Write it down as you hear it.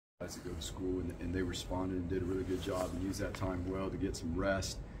To go to school, and they responded and did a really good job and used that time well to get some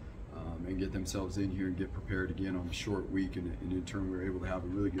rest and get themselves in here and get prepared again on a short week. And in turn, we were able to have a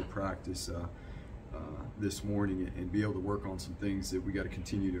really good practice this morning and be able to work on some things that we got to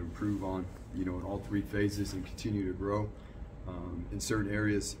continue to improve on, in all three phases, and continue to grow in certain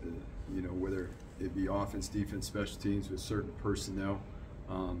areas, whether it be offense, defense, special teams, with certain personnel.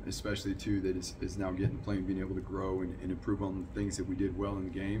 Especially too, that is now getting to play and being able to grow and improve on the things that we did well in the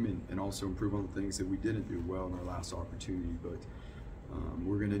game, and also improve on the things that we didn't do well in our last opportunity. But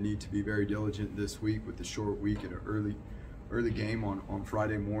we're going to need to be very diligent this week with the short week and an early game on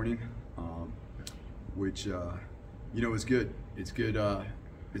Friday morning, which is good. It's good.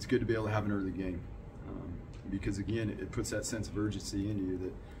 It's good to be able to have an early game because again, it puts that sense of urgency into you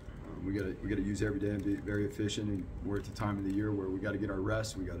that. We got to use every day and be very efficient, and we're at the time of the year where we got to get our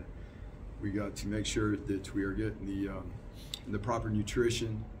rest. We got to make sure that we are getting the proper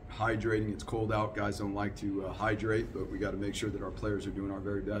nutrition, hydrating. It's cold out, guys don't like to hydrate, but we got to make sure that our players are doing our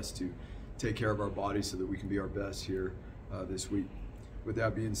very best to take care of our bodies so that we can be our best here this week. With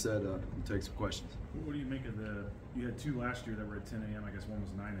that being said, we'll take some questions. What do you make of you had two last year that were at 10 a.m. I guess one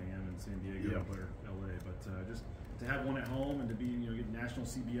was 9 a.m. in San Diego or LA, but just to have one at home and to be, get national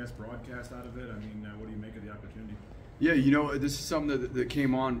CBS broadcast out of it. I mean, what do you make of the opportunity? Yeah, this is something that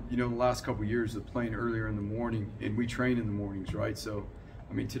came on, the last couple of years of playing earlier in the morning, and we train in the mornings, right? So,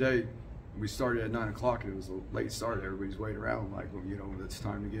 I mean, today we started at 9 o'clock and it was a late start. Everybody's waiting around like, well, it's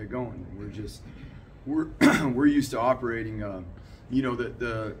time to get going. And we're used to operating.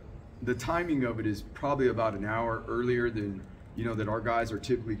 The timing of it is probably about an hour earlier than that our guys are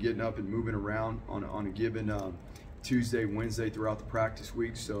typically getting up and moving around on a given Tuesday, Wednesday throughout the practice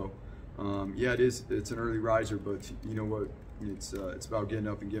week. So it's an early riser, but you know what, it's about getting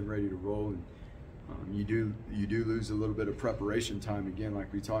up and getting ready to roll. And you do lose a little bit of preparation time again,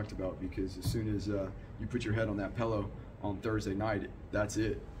 like we talked about, because as soon as you put your head on that pillow on Thursday night, that's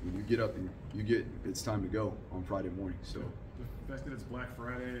it. When you get up and it's time to go on Friday morning. So the fact that it's Black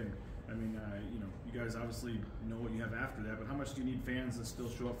Friday, and I mean, you guys obviously know what you have after that, but how much do you need fans to still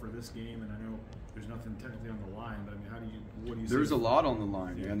show up for this game? And I know there's nothing technically on the line, but I mean, what do you? There's a lot on the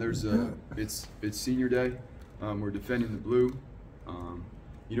line, man. There's it's senior day. We're defending the blue.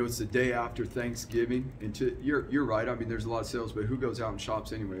 It's the day after Thanksgiving, and you're right. I mean, there's a lot of sales, but who goes out and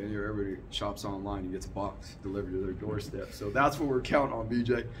shops anyway? Everybody shops online and gets a box delivered to their doorstep. So that's what we're counting on,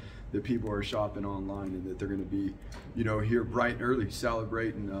 BJ. That people are shopping online and that they're going to be, here bright and early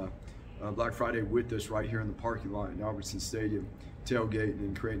celebrating Black Friday with us right here in the parking lot in Albertson Stadium, tailgating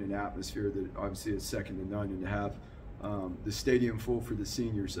and creating an atmosphere that obviously is second to none. And to have the stadium full for the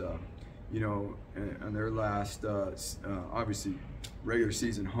seniors, and their last, obviously, regular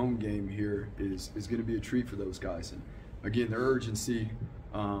season home game here is going to be a treat for those guys. And again, their urgency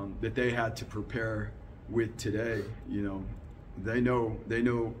that they had to prepare with today, they know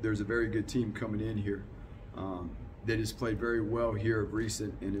there's a very good team coming in here that has played very well here of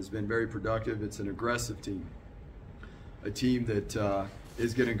recent and has been very productive. It's an aggressive team, a team that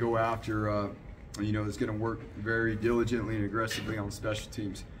is going to go after, is going to work very diligently and aggressively on special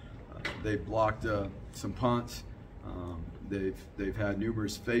teams. They've blocked some punts. They've had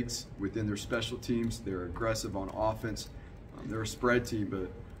numerous fakes within their special teams. They're aggressive on offense. They're a spread team,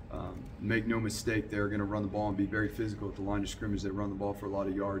 but make no mistake, they're going to run the ball and be very physical at the line of scrimmage. They run the ball for a lot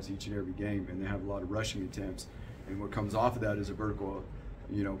of yards each and every game, and they have a lot of rushing attempts. And what comes off of that is a vertical,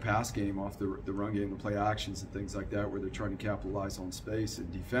 pass game off the run game, the play actions and things like that, where they're trying to capitalize on space.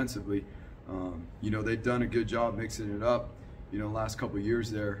 And defensively, they've done a good job mixing it up. The last couple of years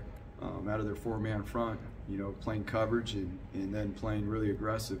there, out of their four-man front, playing coverage and then playing really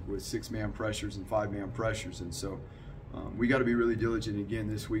aggressive with six-man pressures and five-man pressures. And so we got to be really diligent again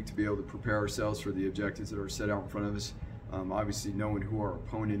this week to be able to prepare ourselves for the objectives that are set out in front of us. Obviously knowing who our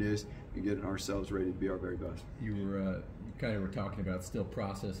opponent is and getting ourselves ready to be our very best. You kind of were talking about still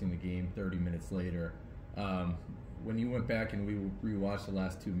processing the game 30 minutes later. When you went back and we rewatched the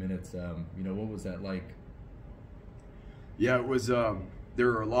last 2 minutes, what was that like? Yeah, it was. There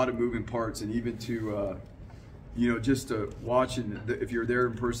are a lot of moving parts, and even to just watching, if you're there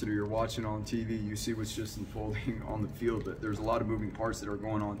in person or you're watching on TV, you see what's just unfolding on the field. But there's a lot of moving parts that are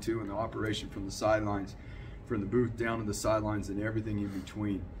going on too in the operation, from the sidelines, from the booth down to the sidelines, and everything in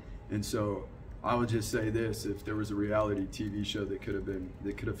between. And so I would just say this: if there was a reality TV show that could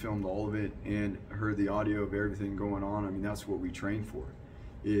have filmed all of it and heard the audio of everything going on, I mean, that's what we train for,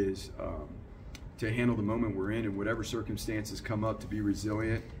 is to handle the moment we're in and whatever circumstances come up, to be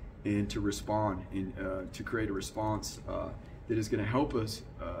resilient and to respond and to create a response that is going to help us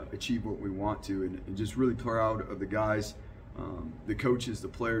achieve what we want to. And just really proud of the guys the coaches, the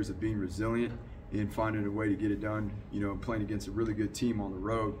players of being resilient and finding a way to get it done, playing against a really good team on the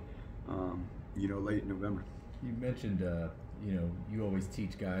road, late in November. You mentioned, you always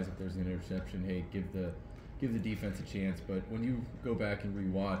teach guys if there's an interception, hey, give the defense a chance. But when you go back and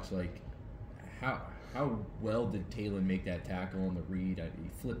rewatch, like, how well did Talon make that tackle on the read? He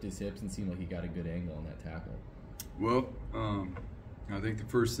flipped his hips and seemed like he got a good angle on that tackle. Well, I think the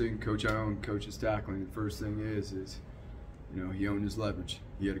first thing, Coach Ione coaches tackling, the first thing is he owned his leverage.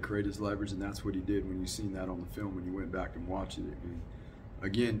 He had to create his leverage, and that's what he did when you seen that on the film when you went back and watched it. And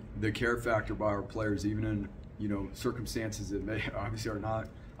again, the care factor by our players, even in circumstances that may obviously are not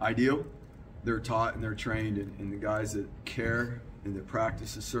ideal, they're taught and they're trained, and the guys that care and that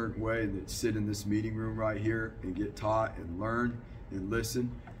practice a certain way and that sit in this meeting room right here and get taught and learn and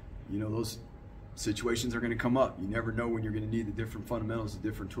listen, those situations are going to come up. You never know when you're going to need the different fundamentals, the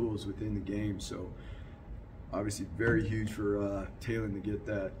different tools within the game. So obviously very huge for Talon to get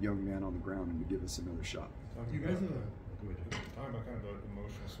that young man on the ground and to give us another shot. You guys talking about kind of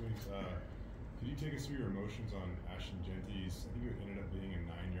emotional swings. Could you take us through your emotions on Ashton Genty's, I think it ended up being a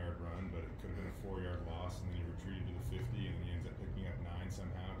 9-yard run, but it could have been a 4-yard loss, and then he retreated to the 50, and then he ends up picking up 9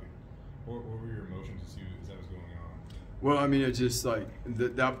 somehow. What were your emotions as that was going on? Well, I mean, it's just like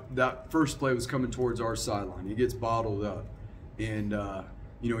that first play was coming towards our sideline. He gets bottled up, and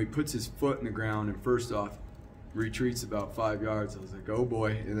he puts his foot in the ground, and first off, retreats about 5 yards. I was like, oh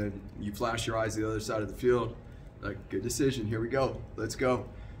boy, and then you flash your eyes to the other side of the field, like, good decision, here we go, let's go.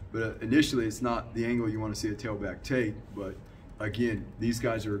 But initially, it's not the angle you want to see a tailback take. But again, these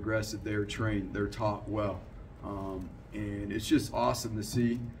guys are aggressive. They're trained. They're taught well, and it's just awesome to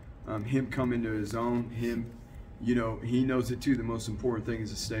see him come into his own. He knows it too. The most important thing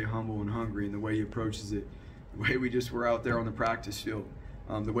is to stay humble and hungry, and the way he approaches it, the way we just were out there on the practice field,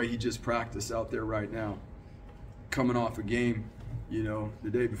 the way he just practiced out there right now, coming off a game, the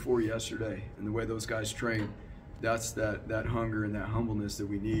day before yesterday, and the way those guys train. That's that hunger and that humbleness that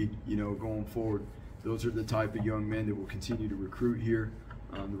we need, going forward. Those are the type of young men that will continue to recruit here,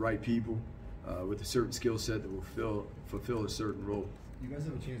 the right people with a certain skill set that will fulfill a certain role. You guys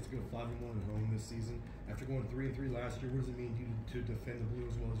have a chance to go 5-1 at home this season. After going 3-3 last year, what does it mean to you to defend the Blue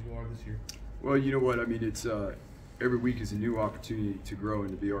as well as you are this year? Well, you know what? I mean, it's every week is a new opportunity to grow and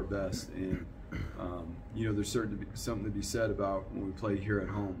to be our best. And there's certainly something to be said about when we play here at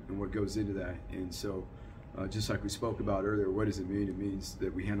home and what goes into that. And so, just like we spoke about earlier, what does it mean? It means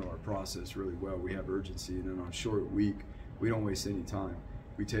that we handle our process really well. We have urgency, and then on a short week, we don't waste any time.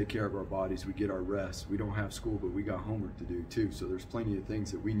 We take care of our bodies. We get our rest. We don't have school, but we got homework to do too. So there's plenty of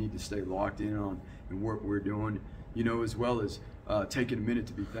things that we need to stay locked in on and what we're doing, as well as taking a minute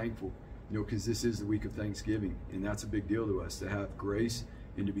to be thankful, because this is the week of Thanksgiving, and that's a big deal to us, to have grace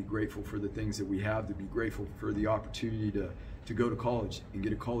and to be grateful for the things that we have, to be grateful for the opportunity to go to college and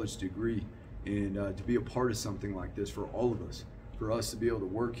get a college degree. And to be a part of something like this for all of us, for us to be able to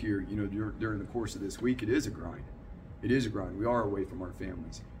work here, during the course of this week, it is a grind. It is a grind. We are away from our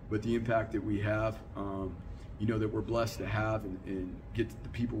families, but the impact that we have, that we're blessed to have and get the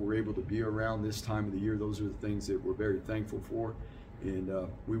people we're able to be around this time of the year, those are the things that we're very thankful for. And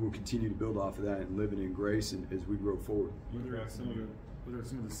we will continue to build off of that and living in grace and as we grow forward. Whether it's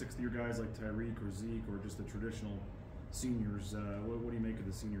some of the sixth-year guys like Tyreek or Zeke or just the traditional seniors, what do you make of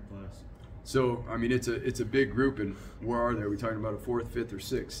the senior class? So, I mean, it's a big group, and where are they? Are we talking about a 4th, 5th, or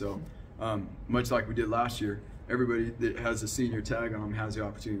 6th? So, much like we did last year, everybody that has a senior tag on them has the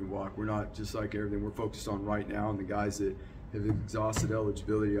opportunity to walk. We're not just like everything we're focused on right now, and the guys that have exhausted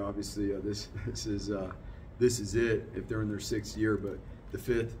eligibility, obviously, this is it if they're in their 6th year. But the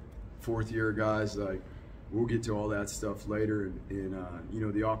 5th, 4th year guys, like, we'll get to all that stuff later, and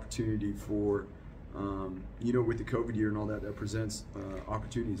the opportunity for. With the COVID year and all that presents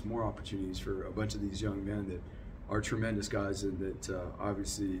more opportunities for a bunch of these young men that are tremendous guys and that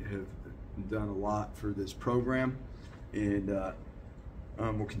obviously have done a lot for this program and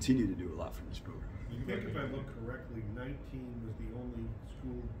will continue to do a lot for this program. I think if I look correctly, 19 was the only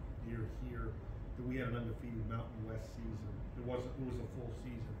school year here that we had an undefeated Mountain West season. It was a full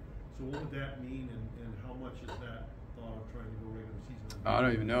season. So what would that mean, and how much is that thought of trying to go regular season? I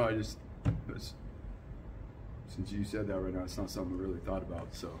don't even know. Since you said that right now, it's not something I really thought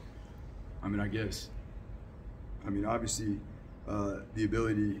about. So, I mean, obviously, the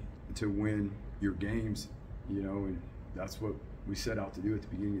ability to win your games, and that's what we set out to do at the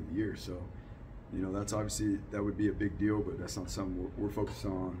beginning of the year. So, that's obviously, that would be a big deal, but that's not something we're focused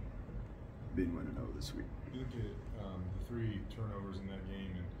on being 1-0 this week. You look at the 3 turnovers in that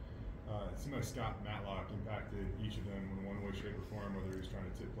game, and it seemed like Scott Matlock impacted each of them in one way, shape, or form, whether he was trying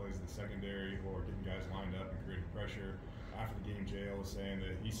to tip plays in the secondary or getting guys lined up and creating pressure. after the game, JL was saying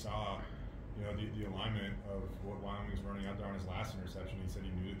that he saw, you know, the alignment of what Wyoming was running out there on his last interception. He said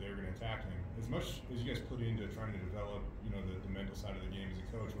he knew that they were going to attack him. As much as you guys put into trying to develop, you know, the mental side of the game as a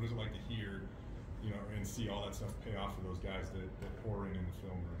coach, what is it like to hear, you know, and see all that stuff pay off for those guys that pour in the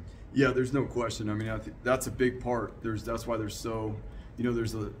film room? Yeah, there's no question. I mean, I think that's a big part. That's why there's so, you know,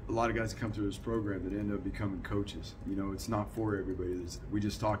 there's a lot of guys that come through this program that end up becoming coaches. You know, it's not for everybody. We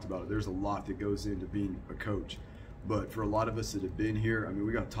just talked about it. There's a lot that goes into being a coach. But for a lot of us that have been here, I mean,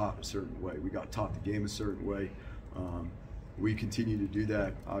 we got taught a certain way. We got taught the game a certain way. We continue to do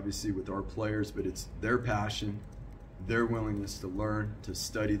that, obviously, with our players, but it's their passion, their willingness to learn, to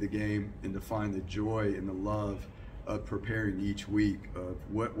study the game, and to find the joy and the love of preparing each week of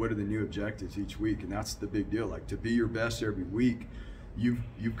what are the new objectives each week. And that's the big deal. Like, to be your best every week,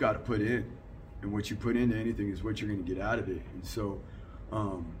 you've got to put in. And what you put into anything is what you're going to get out of it. And so,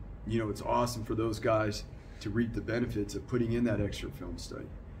 you know, it's awesome for those guys to reap the benefits of putting in that extra film study.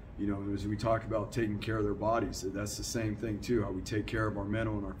 You know, as we talk about taking care of their bodies, that's the same thing too. How we take care of our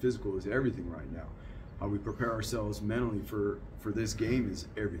mental and our physical is everything right now. How we prepare ourselves mentally for this game is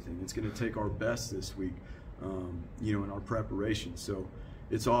everything. It's going to take our best this week, you know, in our preparation. So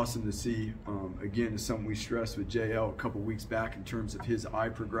it's awesome to see. Again, it's something we stressed with JL a couple weeks back in terms of his eye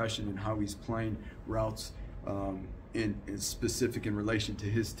progression and how he's playing routes in specific in relation to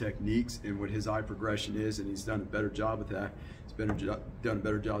his techniques and what his eye progression is, and he's done a better job with that. He's done a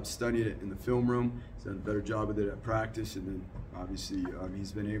better job studying it in the film room. He's done a better job with it at practice, and then obviously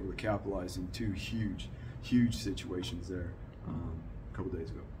he's been able to capitalize in two huge situations there a couple days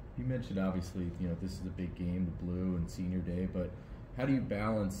ago. You mentioned, obviously, you know, this is a big game, the Blue and Senior Day, but how do you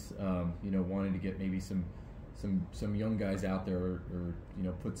balance, you know, wanting to get maybe some young guys out there, or you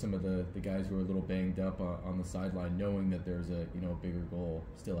know, put some of the guys who are a little banged up on the sideline, knowing that there's a, you know, bigger goal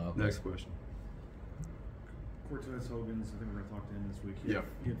still out there? Next question. Cortez Hogan's, I think we're going to talk to him this week.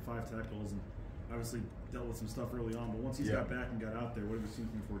 He had 5 tackles and obviously dealt with some stuff early on, but once he's got back and got out there, what have you seen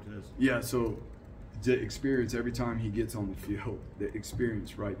from Cortez? Yeah, so the experience every time he gets on the field, the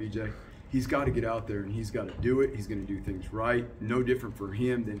experience, right, BJ? He's got to get out there and he's got to do it. He's going to do things right. No different for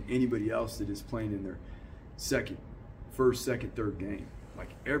him than anybody else that is playing in their first, second, third game.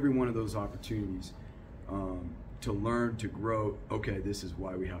 Like, every one of those opportunities to learn, to grow. Okay, this is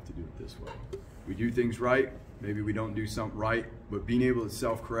why we have to do it this way. We do things right. Maybe we don't do something right, but being able to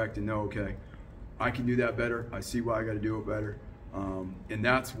self-correct and know, okay, I can do that better. I see why I got to do it better. And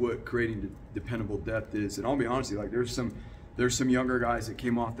that's what creating the dependable depth is. And I'll be honest with you, like, there's some younger guys that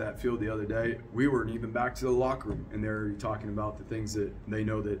came off that field the other day. We weren't even back to the locker room, and they're talking about the things that they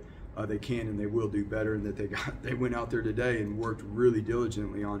know that they can and they will do better, and that they went out there today and worked really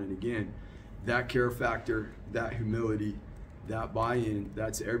diligently on it. Again, that care factor, that humility, that buy-in,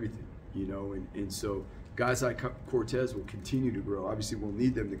 that's everything, you know. And so guys like Cortez will continue to grow. Obviously, we'll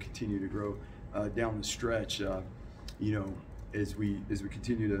need them to continue to grow down the stretch, you know, as we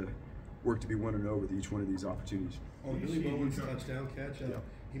continue to work to be 1-0 with each one of these opportunities. On Billy Bowen's touchdown catch,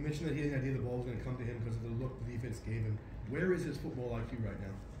 he mentioned that he had an idea the ball was going to come to him because of the look the defense gave him. Where is his football IQ right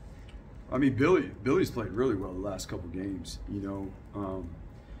now? I mean, Billy's played really well the last couple games, you know,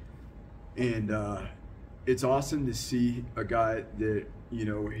 and it's awesome to see a guy that, you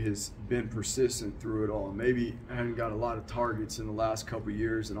know, has been persistent through it all. Maybe hadn't got a lot of targets in the last couple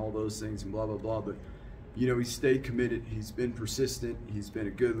years and all those things and blah, blah, blah, but, you know, he stayed committed. He's been persistent. He's been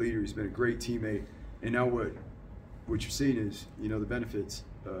a good leader. He's been a great teammate. And now what you're seeing is, you know, the benefits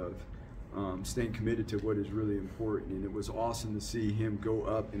of staying committed to what is really important. And it was awesome to see him go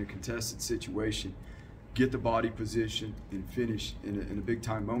up in a contested situation, get the body position, and finish in a big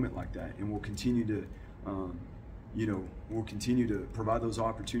time moment like that. And we'll continue to, you know, provide those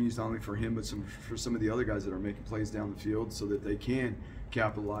opportunities not only for him, but for some of the other guys that are making plays down the field so that they can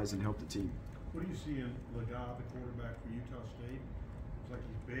capitalize and help the team. What do you see in Legard, the quarterback for Utah State? Looks like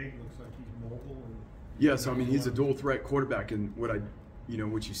he's big, looks like he's mobile. And yeah, so I mean, he's a dual threat quarterback, and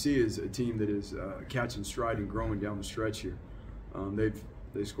what you see is a team that is catching stride and growing down the stretch here.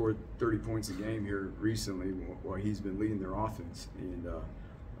 They scored 30 points a game here recently while he's been leading their offense, and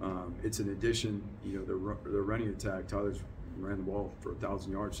it's an addition. You know, their running attack. Tyler's ran the ball for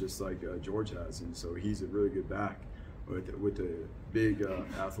 1,000 yards just like George has, and so he's a really good back with a big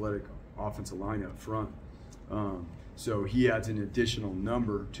athletic offensive line up front. So he adds an additional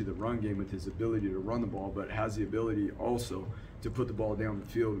number to the run game with his ability to run the ball, but has the ability also to put the ball down the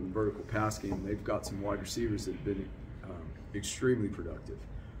field in the vertical pass game. They've got some wide receivers that have been extremely productive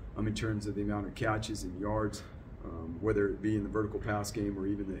in terms of the amount of catches and yards, whether it be in the vertical pass game or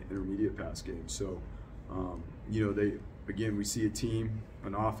even the intermediate pass game. So, you know, we see a team,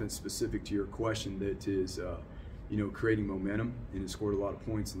 an offense specific to your question that is, creating momentum, and has scored a lot of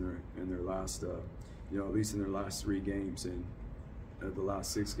points in their last, at least in their last 3 games, and the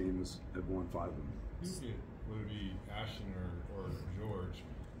last 6 games have won 5 of them. Whether it be Ashton or George,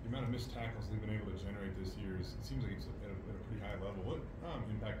 the amount of missed tackles they've been able to generate this year it seems like it's at a pretty high level. What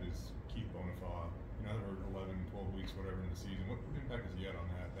impact is Keith Bonifaz? Now that we're 11, 12 weeks, whatever in the season, what impact has he had on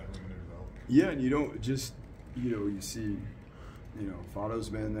that limited development? Yeah, and you don't just, you see, Fato's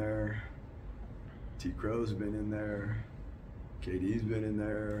been there, T. Crow's been in there, KD's been in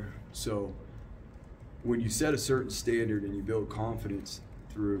there. So when you set a certain standard and you build confidence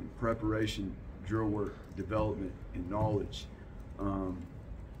through preparation, drill work, development, and knowledge,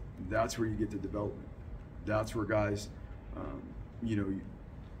 that's where you get the development. That's where guys,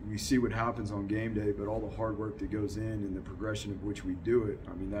 we see what happens on game day, but all the hard work that goes in and the progression of which we do it,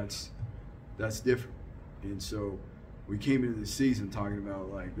 I mean, that's different. And so we came into the season talking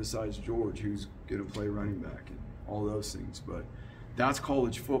about, like, besides George, who's going to play running back and all those things. But that's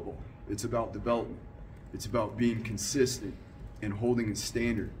college football. It's about development. It's about being consistent and holding a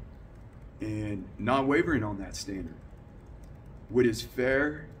standard and not wavering on that standard. What is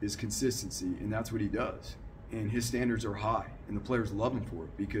fair is consistency, and that's what he does. And his standards are high, and the players love him for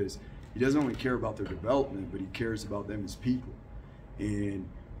it because he doesn't only care about their development, but he cares about them as people. And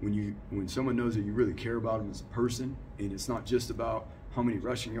when someone knows that you really care about them as a person, and it's not just about how many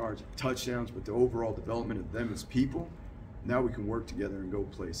rushing yards, touchdowns, but the overall development of them as people, now we can work together and go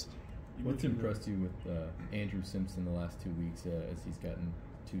places. What's impressed you with Andrew Simpson the last 2 weeks as he's gotten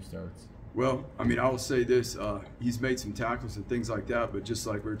 2 starts? Well, I mean, I will say this, he's made some tackles and things like that, but just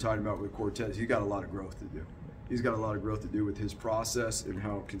like we were talking about with Cortez, he's got a lot of growth to do. He's got a lot of growth to do with his process and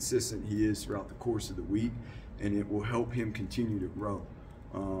how consistent he is throughout the course of the week, and it will help him continue to grow.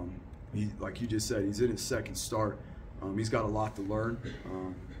 Like you just said, he's in his 2nd start. He's got a lot to learn.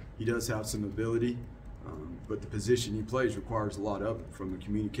 He does have some ability, but the position he plays requires a lot of it from a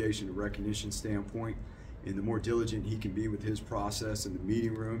communication and recognition standpoint. And the more diligent he can be with his process in the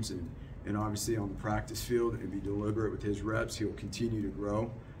meeting rooms and obviously on the practice field and be deliberate with his reps, he'll continue to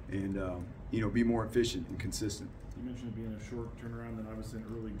grow and be more efficient and consistent. You mentioned it being a short turnaround and obviously an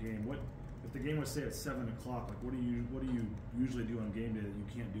early game. What if the game was, say, at 7 o'clock? Like, what do you usually do on game day that you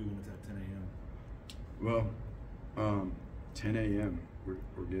can't do when it's at 10 a.m.? Well, 10 a.m.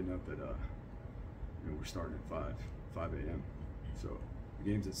 we're getting up at we're starting at 5 a.m. So the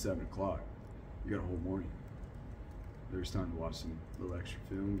game's at 7 o'clock. You got a whole morning. There's time to watch some little extra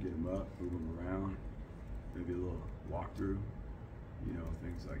film, get them up, move them around, maybe a little walkthrough,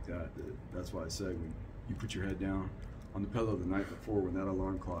 things like that. That's why I say when you put your head down on the pillow the night before, when that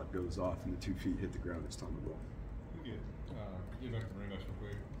alarm clock goes off and the 2 feet hit the ground, it's time to roll. Get back to the ring real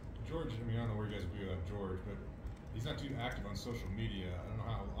quick. George, I don't know where you guys will be about George, but he's not too active on social media. I don't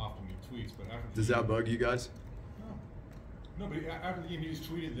know how often he tweets, but after does that bug you guys? No, but after the game, he just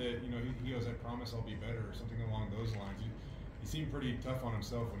tweeted that he goes, "I promise I'll be better," or something along those lines. He seemed pretty tough on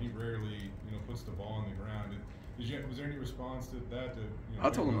himself when he rarely puts the ball on the ground. Was there any response to that? I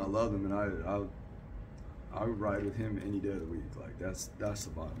told him I love him, and I would ride with him any day of the week. Like that's the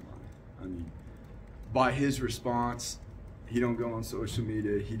bottom line. I mean, by his response, he don't go on social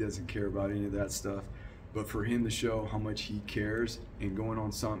media. He doesn't care about any of that stuff. But for him to show how much he cares and going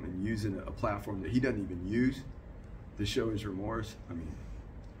on something and using a platform that he doesn't even use to show his remorse, I mean,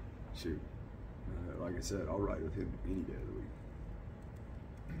 shoot. Like I said, I'll ride with him any day of the week.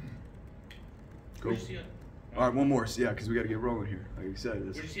 Go. All right, one more. Yeah, because we got to get rolling here. Like you said,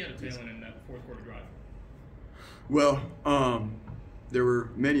 what did you see out of Taylor in that 4th quarter drive? Well, there were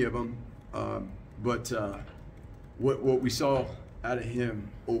many of them, but what we saw out of him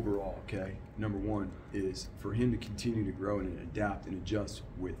overall, okay, number one is for him to continue to grow and adapt and adjust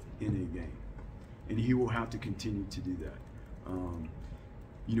within a game, and he will have to continue to do that.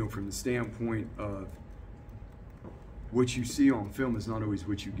 From the standpoint of what you see on film is not always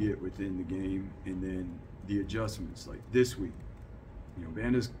what you get within the game, and then the adjustments. Like this week,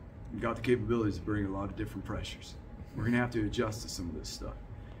 Vanda's got the capabilities to bring a lot of different pressures. We're gonna have to adjust to some of this stuff.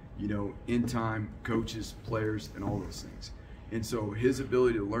 In time, coaches, players, and all those things. And so his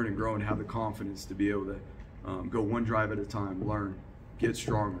ability to learn and grow and have the confidence to be able to go one drive at a time, learn, get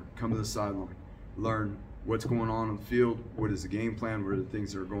stronger, come to the sideline, learn what's going on the field, what is the game plan, what are the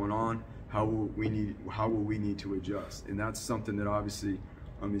things that are going on, how will we need to adjust. And that's something that obviously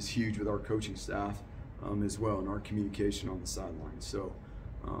is huge with our coaching staff as well, and our communication on the sideline. So,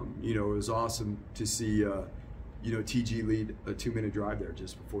 it was awesome to see, TG lead a 2-minute drive there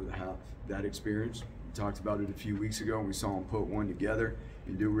just before the half. That experience, we talked about it a few weeks ago, and we saw him put one together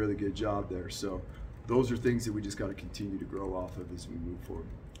and do a really good job there. So those are things that we just got to continue to grow off of as we move forward.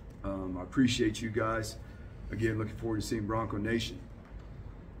 I appreciate you guys. again, looking forward to seeing Bronco Nation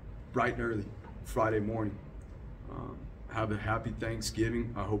bright and early Friday morning. Have a happy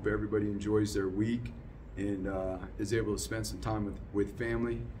Thanksgiving. I hope everybody enjoys their week and is able to spend some time with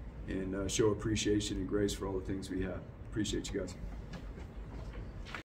family and show appreciation and grace for all the things we have. Appreciate you guys.